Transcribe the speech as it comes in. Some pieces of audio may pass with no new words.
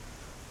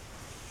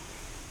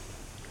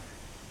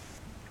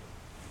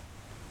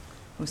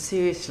Well,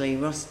 seriously,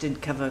 Ross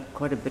did cover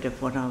quite a bit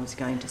of what I was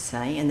going to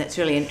say, and that's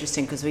really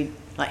interesting because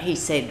he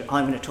said,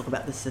 I'm going to talk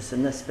about this, this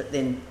and this, but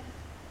then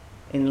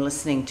in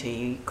listening to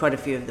you, quite a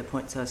few of the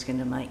points I was going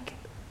to make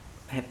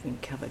have been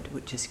covered,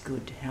 which is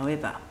good.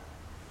 However,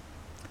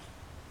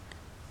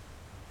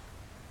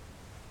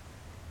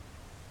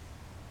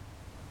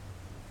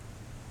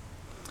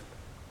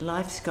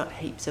 life's got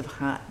heaps of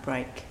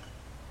heartbreak.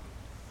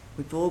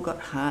 We've all got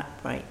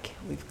heartbreak.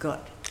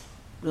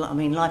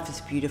 Life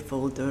is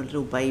beautiful. There are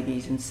little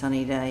babies and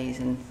sunny days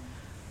and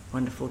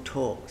wonderful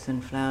talks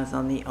and flowers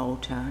on the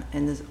altar.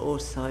 And there's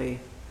also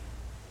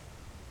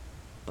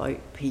boat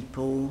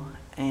people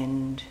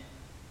and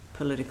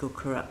political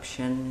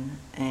corruption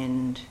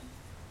and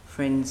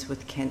friends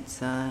with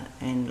cancer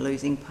and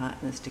losing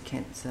partners to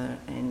cancer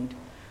and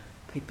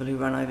people who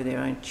run over their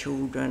own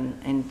children.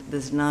 And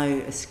there's no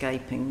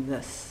escaping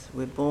this.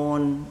 We're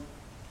born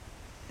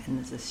and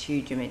there's this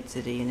huge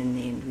immensity, and in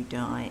the end we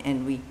die.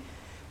 And we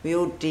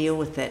all deal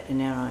with that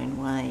in our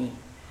own way.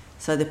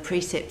 So the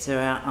precepts are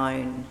our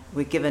own.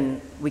 We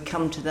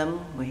come to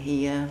them, we're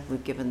here, we're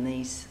given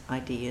these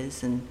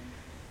ideas and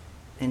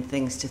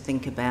things to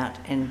think about.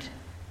 And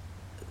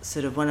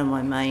sort of one of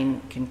my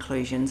main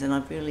conclusions, and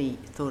I've really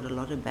thought a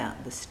lot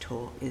about this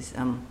talk, is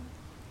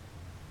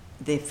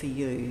they're for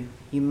you.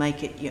 You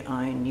make it your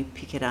own, you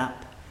pick it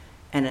up.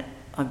 And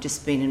I've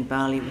just been in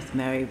Bali with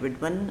Mary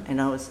Ridwin,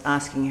 and I was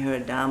asking her a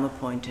Dharma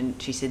point,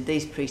 and she said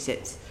these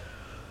precepts,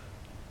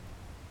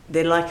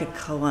 they're like a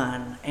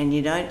koan, and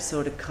you don't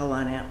sort of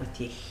koan out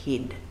with your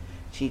head.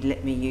 She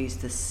let me use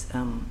this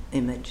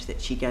image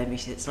that she gave me.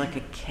 She said it's like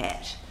a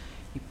cat.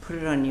 You put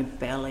it on your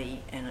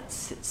belly and it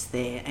sits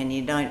there, and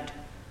you don't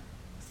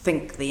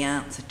think the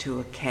answer to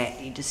a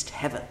cat, you just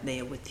have it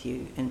there with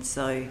you. And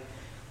so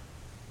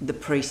this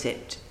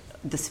precept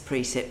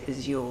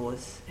is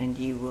yours, and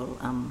you will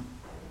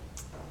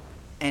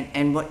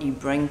and what you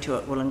bring to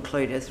it will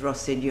include, as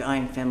Ross said, your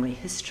own family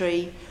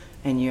history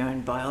and your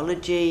own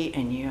biology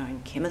and your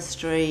own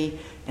chemistry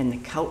and the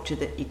culture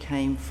that you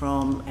came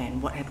from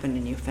and what happened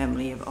in your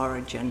family of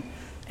origin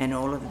and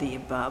all of the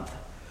above.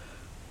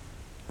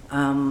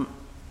 I'm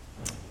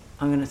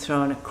going to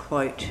throw in a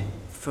quote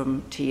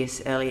from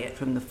T.S. Eliot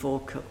from the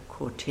Four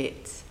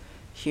Quartets.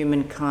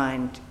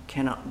 Humankind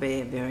cannot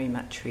bear very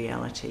much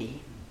reality.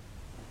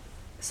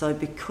 So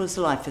because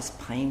life is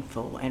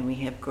painful and we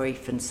have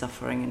grief and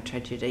suffering and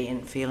tragedy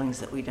and feelings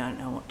that we don't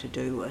know what to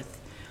do with,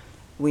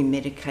 we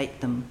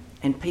medicate them.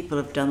 And people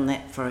have done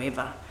that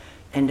forever.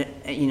 And,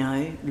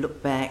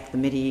 look back, the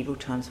medieval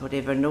times,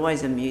 whatever, and it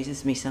always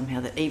amuses me somehow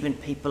that even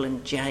people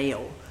in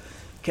jail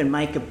can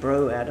make a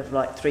brew out of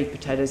like 3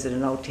 potatoes and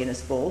an old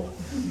tennis ball.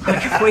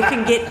 Like, if we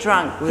can get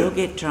drunk, we'll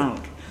get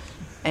drunk.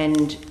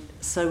 And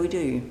so we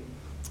do.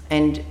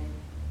 And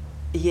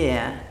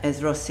yeah,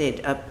 as Ross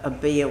said, a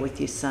beer with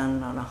your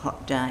son on a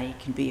hot day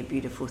can be a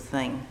beautiful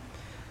thing.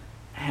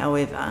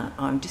 However,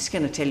 I'm just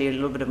going to tell you a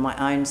little bit of my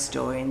own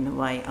story and the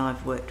way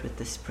I've worked with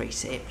this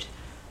precept.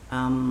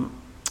 My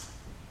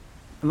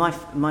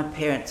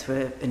parents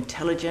were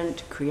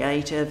intelligent,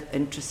 creative,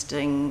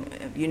 interesting,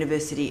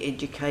 university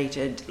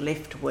educated,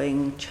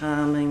 left-wing,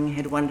 charming,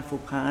 had wonderful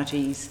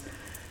parties.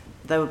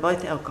 They were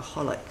both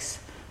alcoholics.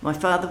 My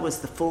father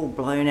was the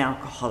full-blown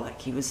alcoholic.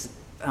 He was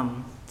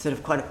sort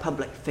of quite a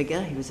public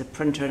figure. He was a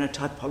printer and a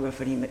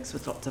typographer, and he mixed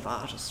with lots of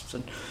artists,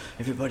 and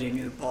everybody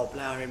knew Bob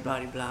Lowry, blah,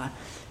 blah, blah.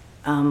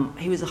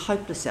 He was a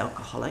hopeless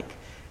alcoholic.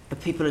 The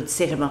people had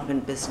set him up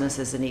in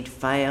businesses, and he'd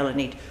fail, and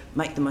he'd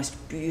make the most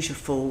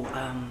beautiful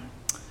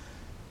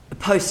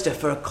poster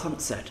for a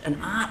concert, an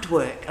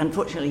artwork.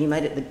 Unfortunately, he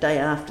made it the day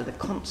after the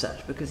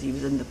concert because he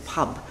was in the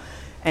pub,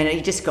 and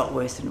he just got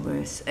worse and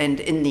worse. And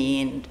in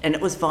the end, and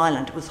it was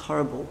violent, it was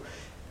horrible.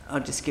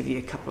 I'll just give you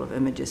a couple of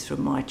images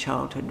from my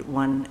childhood.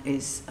 One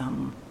is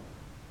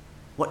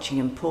watching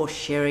him pour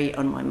sherry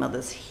on my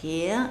mother's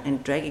hair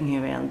and dragging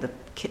her around the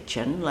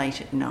kitchen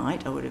late at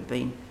night. I would have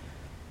been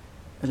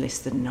less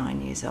than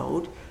 9 years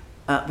old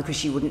because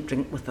she wouldn't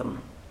drink with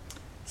him.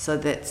 So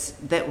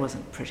that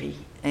wasn't pretty.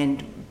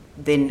 And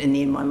then in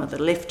the end my mother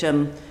left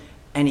him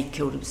and he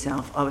killed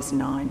himself. I was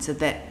 9, so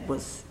that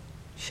was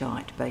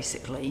shite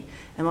basically.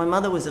 And my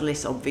mother was a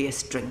less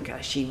obvious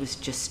drinker. She was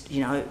just,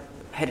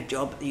 had a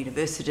job at the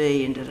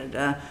university and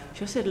da-da-da.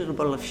 She also had a little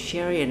bottle of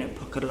sherry in her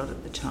pocket a lot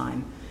at the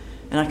time.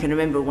 And I can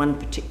remember one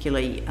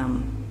particularly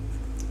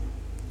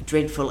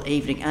dreadful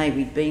evening.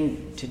 We'd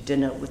been to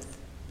dinner with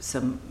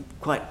some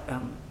quite,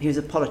 he was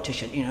a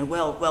politician,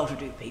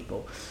 well-to-do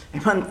people.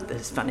 And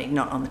this is funny,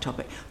 not on the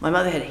topic. My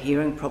mother had a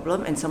hearing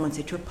problem and someone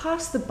said to her,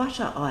 "Pass the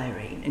butter,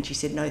 Irene." And she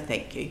said, "No,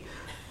 thank you."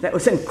 That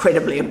was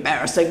incredibly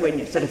embarrassing when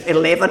you're sort of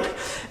 11.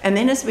 And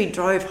then as we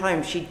drove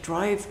home, she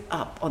drove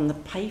up on the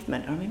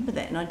pavement. I remember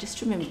that. And I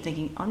just remember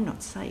thinking, I'm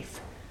not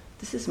safe.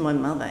 This is my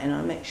mother and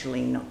I'm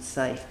actually not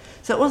safe.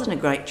 So it wasn't a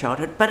great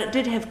childhood, but it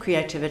did have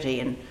creativity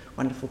and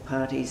wonderful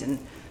parties. And,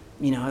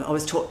 I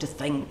was taught to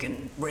think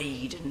and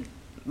read, and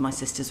my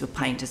sisters were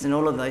painters and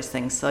all of those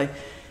things. So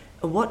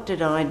what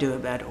did I do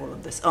about all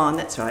of this? Oh, and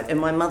that's right. And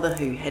my mother,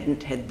 who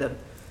hadn't had the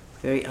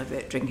very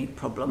overt drinking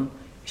problem,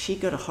 she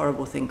got a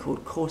horrible thing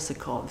called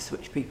Korsakoff's,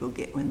 which people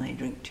get when they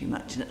drink too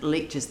much, and it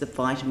leaches the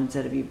vitamins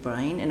out of your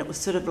brain, and it was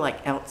sort of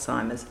like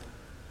Alzheimer's.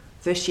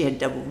 First she had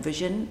double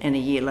vision, and a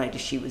year later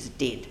she was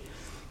dead,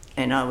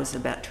 and I was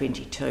about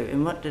 22.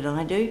 And what did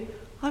I do?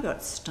 I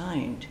got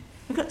stoned.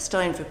 I got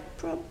stoned for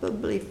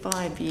probably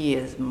 5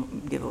 years,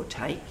 give or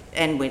take,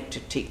 and went to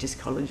Teachers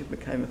College and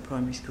became a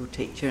primary school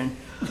teacher, and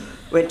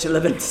went to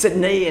live in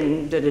Sydney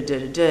and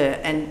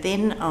da-da-da-da-da. And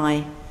then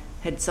I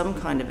had some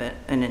kind of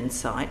an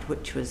insight,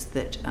 which was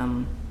that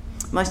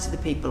most of the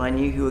people I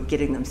knew who were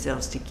getting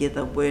themselves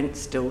together weren't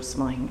still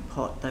smoking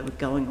pot, they were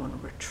going on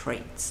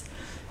retreats.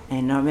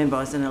 And I remember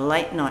I was in a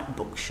late night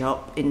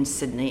bookshop in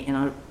Sydney, and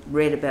I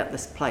read about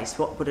this place,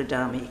 What Buddha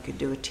you could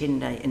do a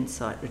 10-day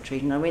insight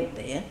retreat, and I went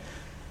there.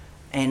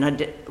 And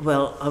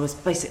I was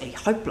basically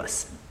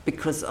hopeless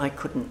because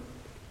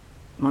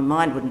my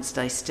mind wouldn't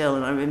stay still.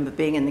 And I remember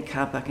being in the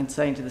car park and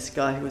saying to this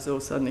guy who was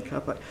also in the car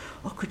park,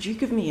 "Oh, could you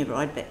give me a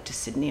ride back to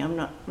Sydney? I'm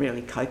not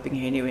really coping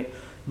here." And he went,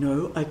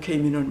 "No, I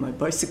came in on my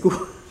bicycle."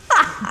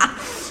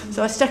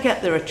 So I stuck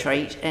out the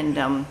retreat, and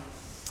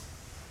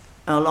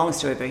long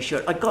story very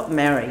short, I got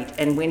married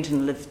and went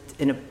and lived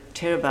in a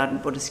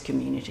Theravadan Buddhist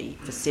community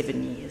for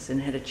 7 years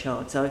and had a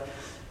child. So,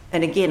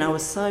 and again, I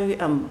was so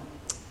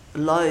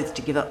loath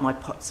to give up my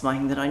pot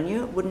smoking that I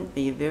knew it wouldn't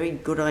be a very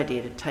good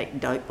idea to take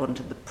dope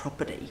onto the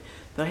property.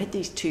 But I had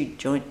these 2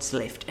 joints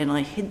left, and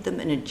I hid them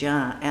in a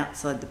jar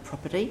outside the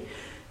property.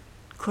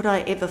 Could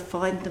I ever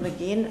find them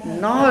again?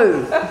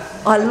 No.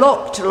 I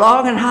looked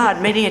long and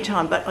hard many a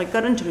time, but I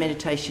got into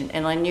meditation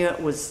and I knew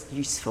it was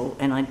useful,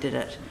 and I did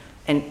it.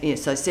 And yeah,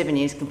 so 7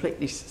 years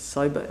completely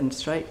sober and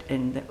straight,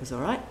 and that was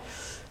all right.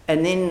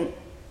 And then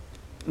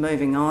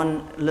moving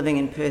on, living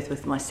in Perth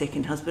with my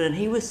second husband, and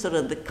he was sort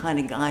of the kind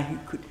of guy who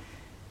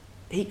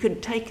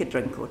could take a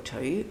drink or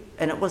two,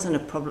 and it wasn't a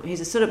problem. He's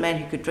the sort of man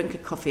who could drink a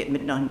coffee at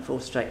midnight and fall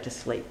straight to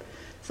sleep.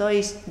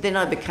 So then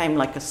I became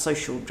like a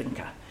social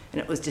drinker,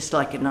 and it was just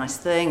like a nice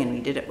thing, and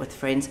we did it with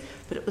friends,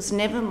 but it was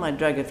never my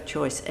drug of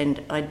choice,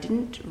 and I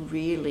didn't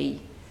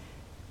really...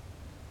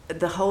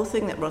 The whole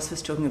thing that Ross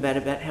was talking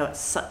about how it's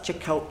such a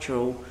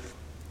cultural,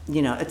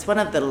 it's one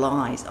of the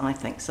lies, I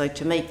think. So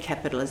to me,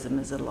 capitalism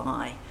is a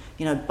lie.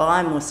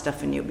 Buy more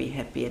stuff and you'll be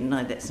happier.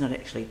 No, that's not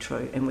actually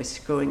true, and we're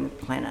screwing the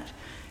planet.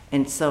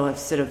 And so I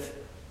sort of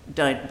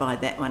don't buy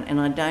that one. And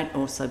I don't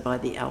also buy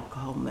the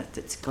alcohol myth.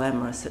 It's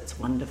glamorous, it's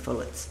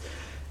wonderful, it's,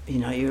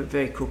 you're a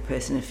very cool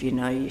person if you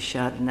know your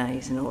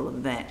Chardonnays and all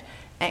of that.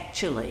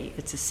 Actually,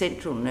 it's a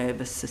central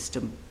nervous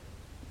system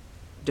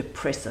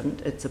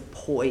depressant, it's a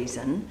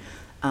poison,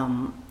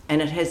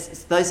 and it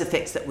has those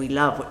effects that we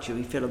love, which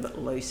we feel a bit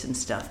loose and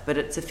stuff, but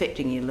it's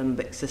affecting your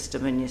limbic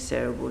system and your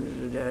cerebral,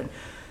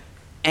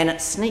 and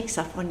it sneaks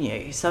up on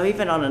you. So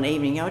even on an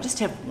evening, I'll just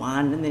have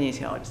one, and then you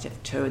go, I'll just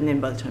have 2, and then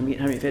by the time you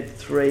get home, you've had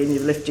 3, and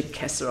you've left your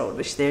casserole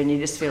dish there, and you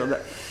just feel a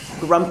bit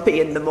grumpy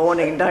in the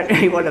morning and don't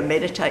really want to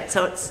meditate.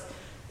 So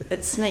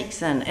it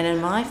sneaks in, and in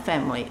my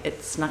family,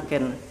 it snuck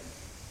in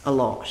a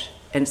lot.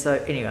 And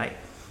so anyway,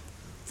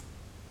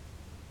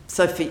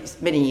 so for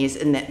many years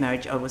in that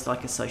marriage, I was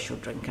like a social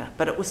drinker,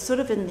 but it was sort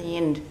of in the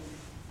end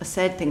a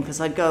sad thing,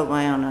 because I'd go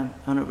away on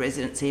a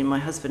residency and my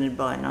husband would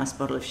buy a nice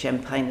bottle of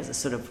champagne as a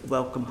sort of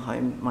welcome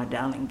home, my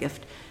darling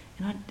gift.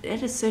 And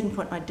at a certain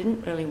point, I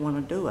didn't really want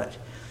to do it.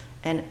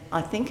 And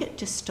I think it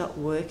just stopped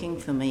working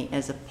for me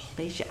as a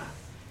pleasure.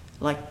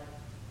 Like,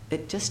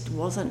 it just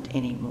wasn't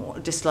anymore.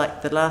 Just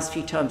like the last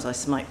few times I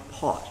smoked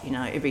pot,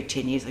 every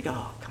 10 years I go,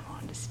 oh, come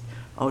on, just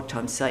old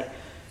time's sake.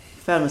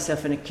 Found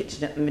myself in a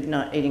kitchen at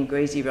midnight eating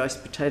greasy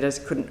roast potatoes,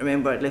 couldn't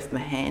remember I'd left my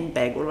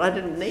handbag. Well, I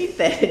didn't need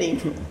that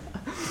anymore.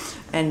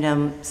 And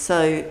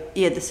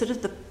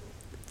the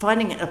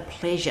finding it a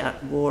pleasure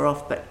wore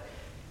off. But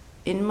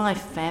in my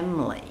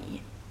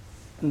family,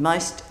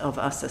 most of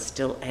us are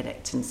still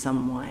addicts in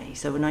some way.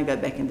 So when I go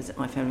back and visit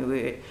my family,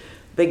 we're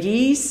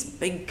biggies,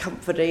 big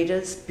comfort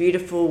eaters,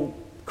 beautiful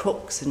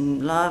cooks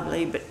and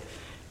lovely, but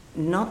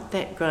not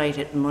that great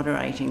at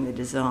moderating the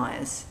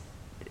desires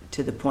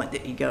to the point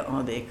that you go,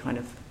 oh, they're kind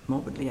of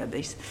morbidly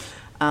obese,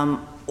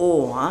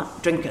 or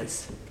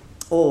drinkers,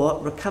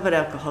 or recovered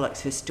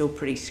alcoholics who are still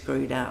pretty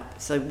screwed up.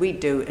 So we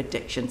do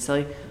addiction.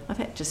 So I've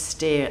had to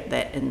stare at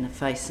that in the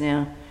face.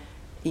 Now,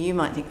 you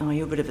might think, oh,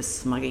 you're a bit of a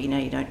smugger,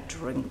 you don't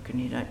drink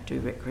and you don't do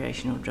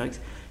recreational drugs.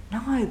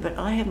 No, but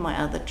I have my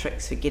other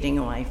tricks for getting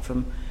away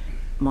from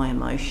my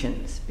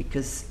emotions,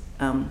 because,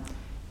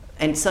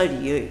 and so do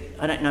you.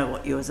 I don't know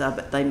what yours are,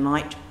 but they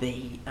might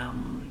be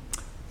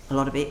a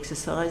lot of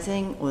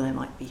exercising, or they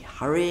might be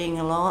hurrying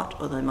a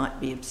lot, or they might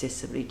be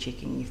obsessively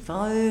checking your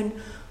phone,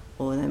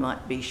 or they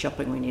might be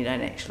shopping when you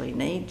don't actually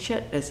need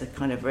shit as a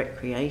kind of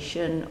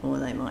recreation, or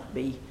they might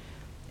be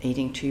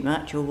eating too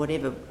much or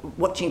whatever,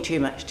 watching too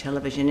much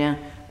television. Now,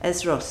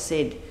 as Ross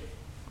said,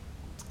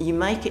 you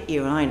make it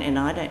your own, and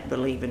I don't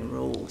believe in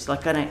rules.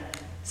 Like, I don't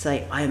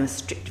say I am a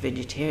strict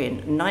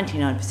vegetarian.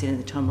 99% of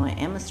the time I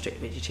am a strict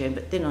vegetarian,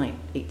 but then I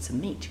eat some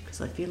meat because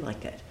I feel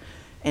like it.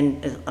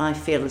 And I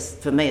feel,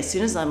 for me, as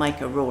soon as I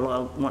make a rule,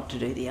 I'll want to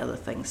do the other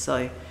thing. So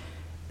I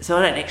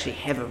don't actually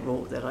have a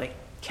rule that I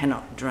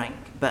cannot drink.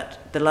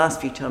 But the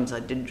last few times I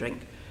did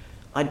drink,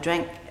 I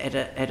drank at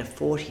a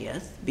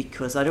 40th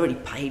because I'd already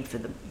paid for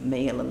the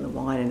meal and the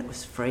wine and it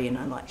was free and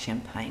I like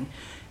champagne.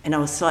 And I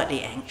was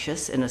slightly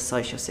anxious in a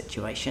social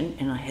situation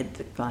and I had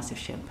the glass of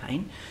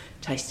champagne,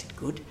 tasted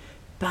good,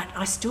 but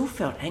I still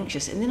felt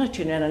anxious. And then I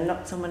turned around and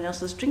knocked someone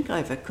else's drink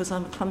over because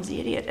I'm a clumsy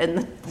idiot and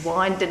the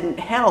wine didn't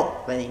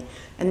help me.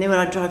 And then when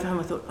I drove home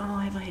I thought, oh,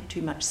 have I had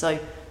too much? So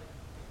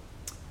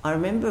I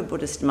remember a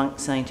Buddhist monk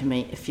saying to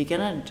me, if you're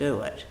going to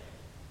do it,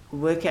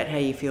 work out how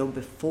you feel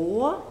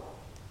before,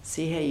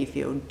 see how you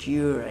feel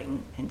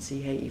during, and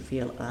see how you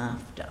feel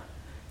after.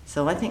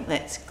 So I think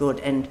that's good.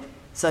 And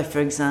so, for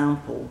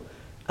example,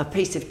 a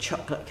piece of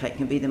chocolate cake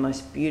can be the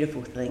most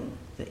beautiful thing,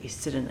 that you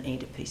sit and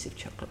eat a piece of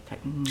chocolate cake.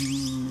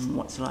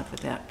 What's life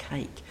without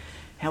cake?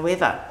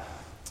 However,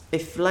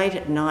 if late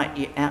at night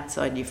you're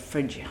outside your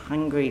fridge, you're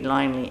hungry,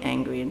 lonely,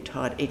 angry and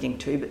tired, eating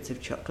 2 bits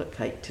of chocolate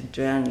cake to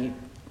drown your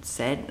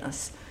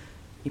sadness,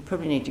 you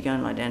probably need to go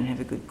and lie down and have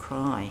a good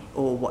cry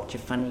or watch a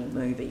funny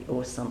movie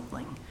or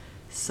something.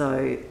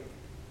 So,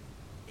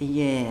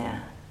 yeah,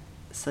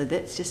 so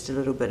that's just a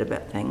little bit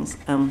about things.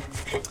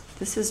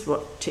 This is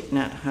what Thich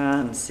Nhat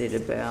Hanh said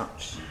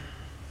about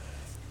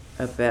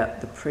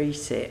the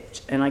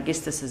precept, and I guess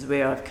this is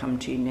where I've come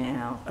to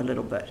now a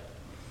little bit.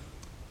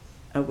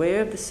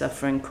 Aware of the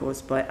suffering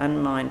caused by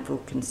unmindful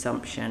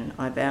consumption,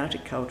 I vow to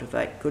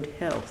cultivate good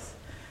health,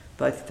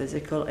 both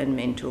physical and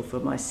mental, for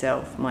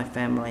myself, my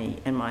family,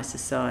 and my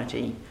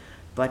society,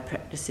 by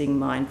practicing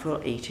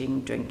mindful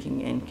eating,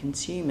 drinking, and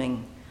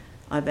consuming.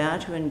 I vow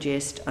to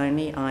ingest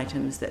only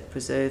items that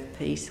preserve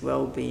peace,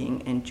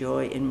 well-being, and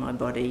joy in my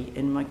body,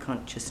 in my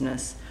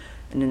consciousness,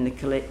 and in the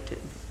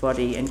collective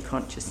body and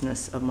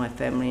consciousness of my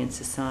family and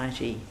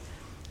society.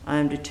 I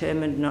am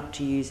determined not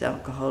to use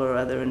alcohol or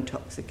other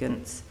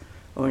intoxicants,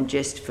 or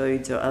ingest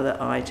foods or other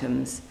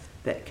items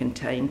that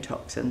contain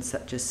toxins,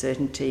 such as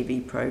certain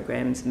TV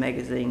programs,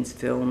 magazines,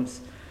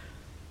 films,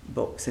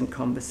 books, and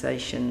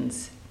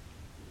conversations.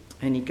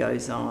 And he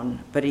goes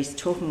on. But he's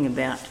talking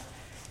about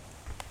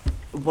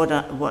what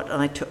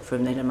I took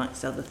from that,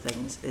 amongst other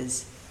things,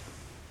 is,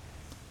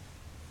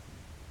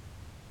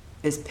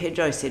 as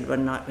Pedro said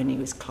one night when he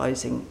was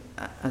closing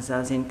a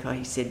Zazen,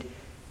 he said,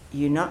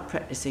 you're not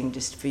practicing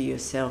just for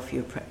yourself,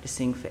 you're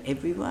practicing for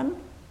everyone.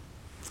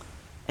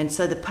 And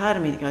so the part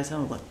of me that goes,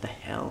 oh, what the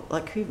hell?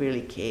 Like, who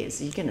really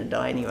cares? You're going to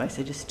die anyway,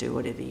 so just do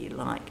whatever you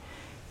like.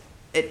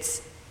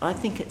 I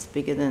think it's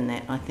bigger than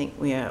that. I think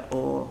we are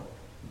all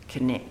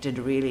connected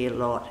really a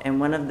lot. And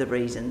one of the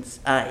reasons,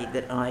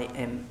 that I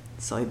am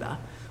sober,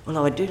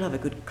 although I do love a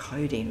good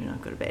codeine when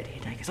I've got a bad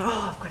headache. It's,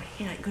 I've got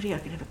a headache, goody, I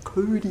can have a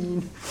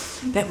codeine.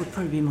 That would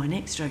probably be my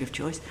next drug of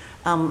choice.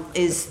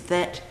 Is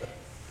that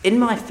in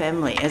my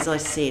family, as I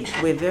said,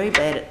 we're very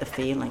bad at the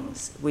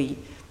feelings.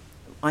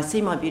 I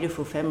see my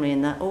beautiful family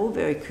and they're all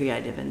very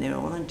creative and they're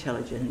all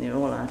intelligent and they're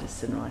all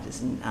artists and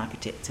writers and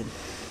architects,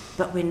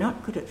 but we're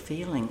not good at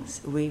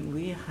feelings.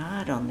 We're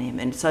hard on them.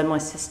 And so my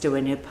sister,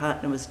 when her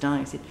partner was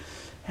dying, said,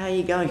 how are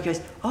you going? She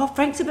goes, oh,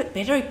 Frank's a bit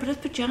better, he put his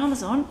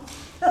pyjamas on.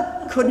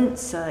 Couldn't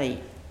say,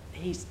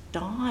 he's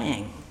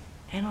dying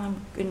and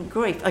I'm in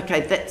grief.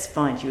 Okay, that's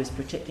fine, she was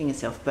protecting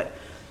herself, but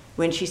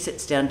when she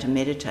sits down to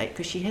meditate,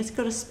 because she has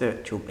got a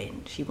spiritual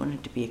bent, she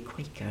wanted to be a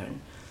Quaker, and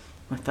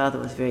my father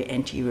was very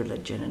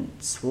anti-religion and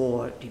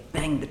swore, he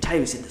banged the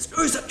table, said, there's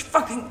no such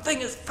fucking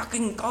thing as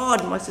fucking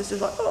God. And my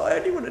sister's like, oh, I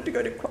only wanted to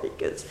go to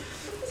Quakers.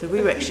 So we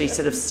were actually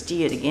sort of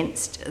steered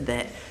against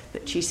that.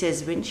 But she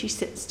says when she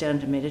sits down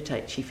to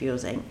meditate, she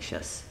feels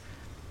anxious.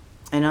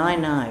 And I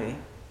know,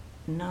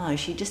 no,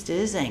 she just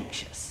is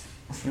anxious.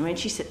 And when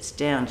she sits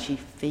down, she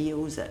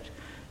feels it.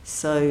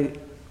 So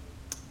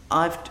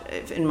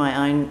in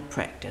my own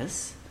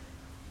practice,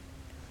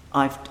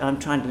 I'm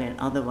trying to learn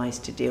other ways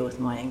to deal with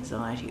my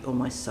anxiety or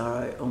my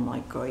sorrow or my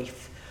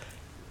grief,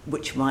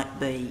 which might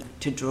be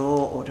to draw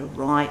or to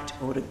write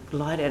or to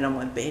lie down on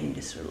my bed and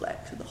just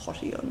relax with a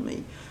hottie on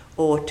me,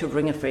 or to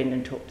ring a friend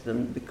and talk to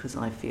them because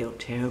I feel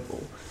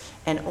terrible.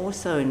 And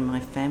also in my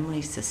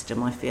family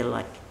system, I feel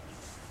like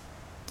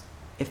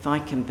if I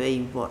can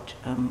be what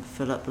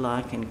Philip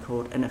Larkin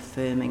called an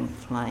affirming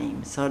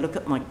flame. So I look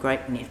at my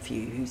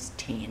great-nephew who's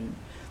 10,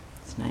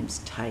 his name's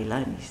Taylor,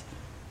 and he's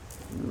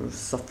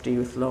softy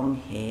with long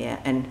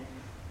hair, and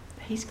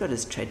he's got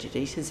his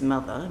tragedies. His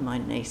mother, my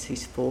niece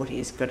who's 40,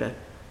 has got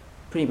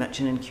pretty much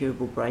an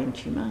incurable brain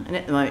tumour, and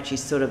at the moment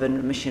she's sort of in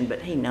remission,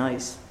 but he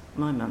knows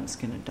my mum's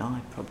going to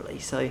die probably,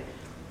 so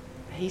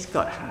he's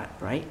got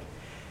heartbreak,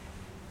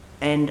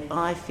 and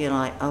I feel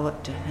I owe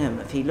it to him.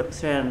 If he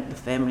looks around the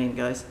family and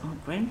goes, oh,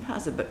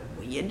 Grandpa's a bit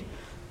weird,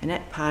 and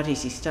at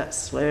parties he starts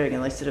slurring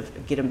and they sort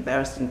of get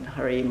embarrassed and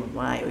hurry him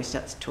away, or he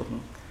starts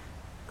talking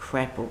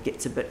crap or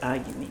gets a bit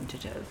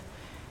argumentative.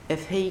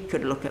 If he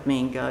could look at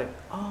me and go,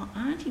 oh,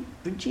 Auntie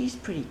Bridgie's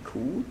pretty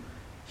cool.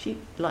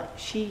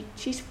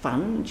 She's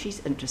fun and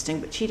she's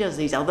interesting, but she does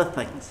these other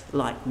things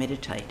like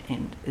meditate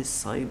and is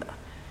sober.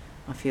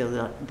 I feel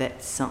that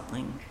that's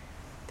something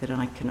that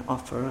I can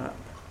offer up.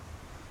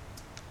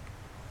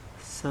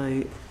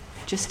 So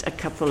just a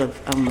couple of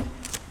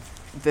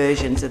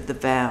versions of the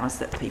vows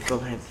that people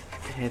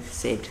have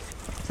said.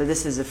 So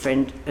this is a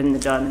friend in the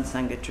Diamond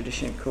Sangha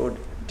tradition called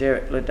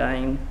Derek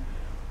Ledane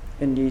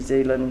in New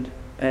Zealand,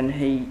 and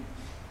he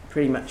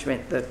pretty much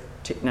went the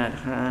Thich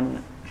Nhat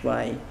Hanh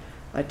way.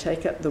 I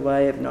take up the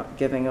way of not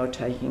giving or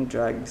taking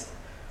drugs,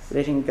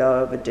 letting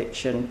go of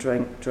addiction,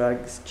 drink,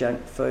 drugs,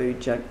 junk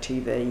food, junk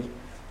TV,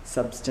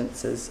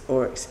 substances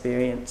or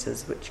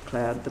experiences which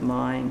cloud the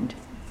mind.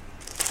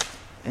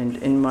 And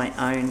in my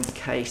own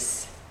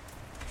case,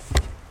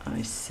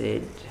 I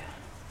said,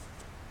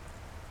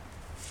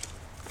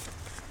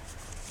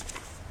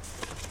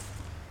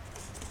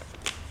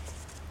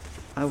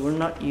 I will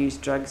not use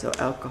drugs or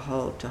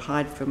alcohol to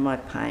hide from my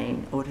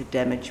pain or to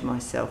damage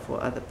myself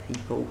or other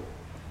people.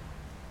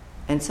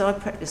 And so I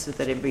practice with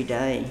it every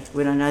day.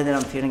 When I know that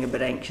I'm feeling a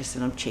bit anxious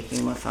and I'm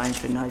checking my phone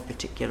for no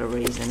particular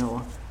reason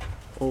or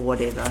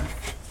whatever.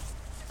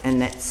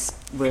 And that's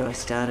where I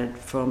started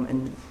from,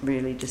 and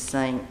really just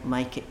saying,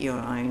 make it your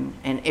own.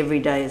 And every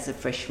day is a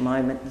fresh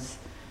moment.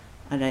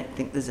 I don't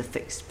think there's a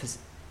fixed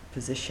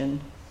position.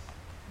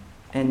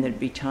 And there'd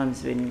be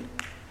times when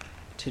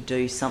to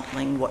do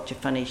something, watch a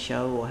funny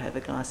show or have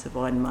a glass of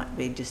wine might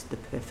be just the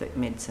perfect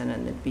medicine,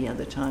 and there'd be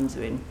other times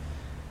when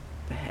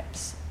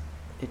perhaps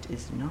it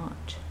is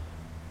not.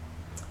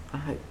 I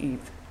hope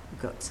you've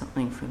got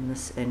something from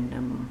this,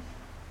 and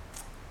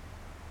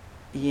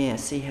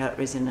see how it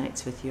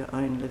resonates with your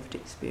own lived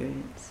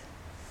experience.